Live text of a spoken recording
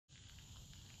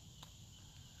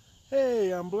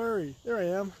Hey, I'm Blurry. There I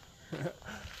am.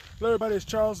 Hello everybody, it's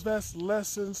Charles Vest,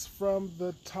 Lessons from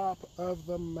the Top of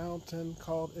the Mountain,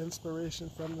 called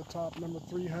Inspiration from the Top, number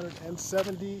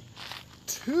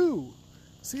 372.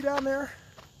 See down there?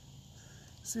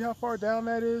 See how far down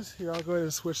that is? Here, I'll go ahead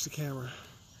and switch the camera.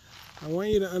 I want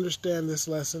you to understand this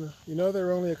lesson. You know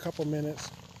they're only a couple minutes.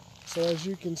 So as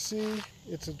you can see,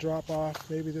 it's a drop off.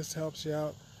 Maybe this helps you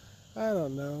out. I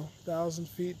don't know, 1,000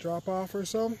 feet drop off or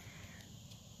so.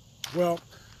 Well,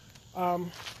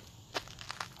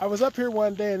 I was up here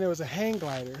one day and there was a hang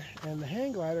glider, and the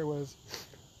hang glider was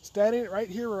standing right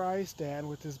here where I stand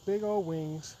with his big old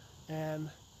wings. And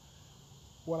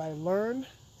what I learned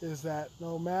is that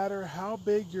no matter how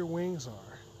big your wings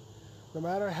are, no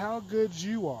matter how good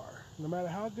you are, no matter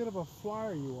how good of a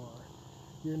flyer you are,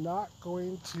 you're not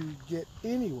going to get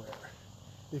anywhere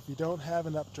if you don't have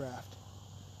an updraft.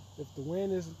 If the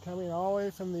wind isn't coming all the way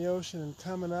from the ocean and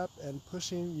coming up and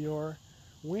pushing your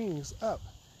wings up.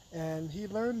 And he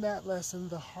learned that lesson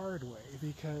the hard way,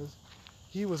 because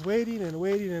he was waiting and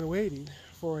waiting and waiting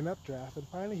for an updraft, and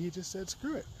finally he just said,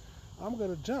 screw it, I'm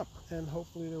going to jump, and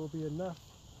hopefully there will be enough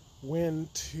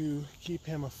wind to keep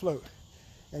him afloat.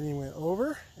 And he went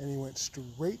over and he went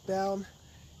straight down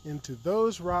into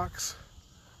those rocks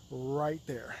right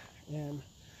there. And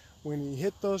when he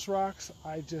hit those rocks,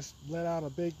 I just let out a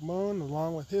big moan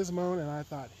along with his moan, and I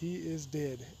thought, he is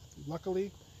dead. Luckily,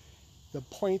 the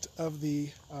point of the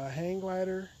hang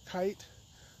glider kite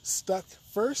stuck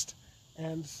first,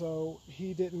 and so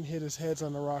he didn't hit his heads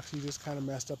on the rocks. He just kind of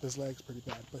messed up his legs pretty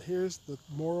bad. But here's the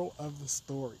moral of the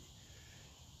story.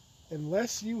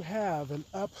 Unless you have an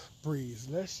up breeze,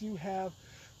 unless you have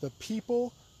the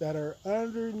people that are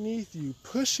underneath you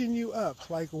pushing you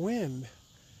up like wind,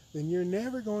 then you're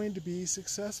never going to be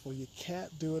successful. You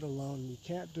can't do it alone. You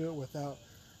can't do it without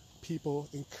people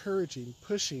encouraging,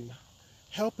 pushing,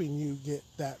 helping you get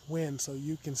that win so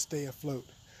you can stay afloat.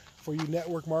 For you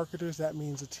network marketers, that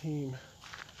means a team.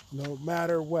 No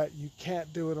matter what, you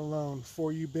can't do it alone.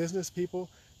 For you business people,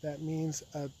 that means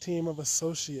a team of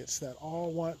associates that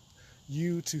all want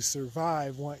you to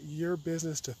survive, want your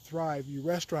business to thrive. You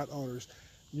restaurant owners,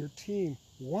 your team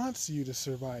wants you to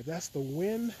survive. That's the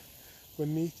wind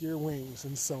beneath your wings.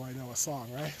 And so I know a song,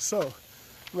 right? So,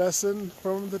 lesson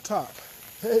from the top.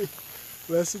 Hey,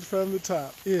 lesson from the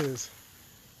top is,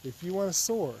 if you want to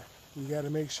soar, you got to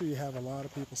make sure you have a lot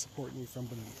of people supporting you from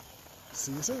beneath.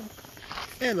 See you soon.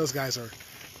 And those guys are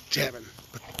jamming,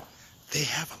 but they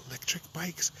have electric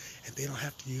bikes and they don't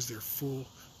have to use their full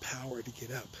power to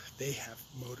get up. They have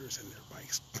motors in their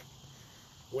bikes.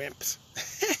 Wimps.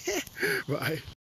 Bye.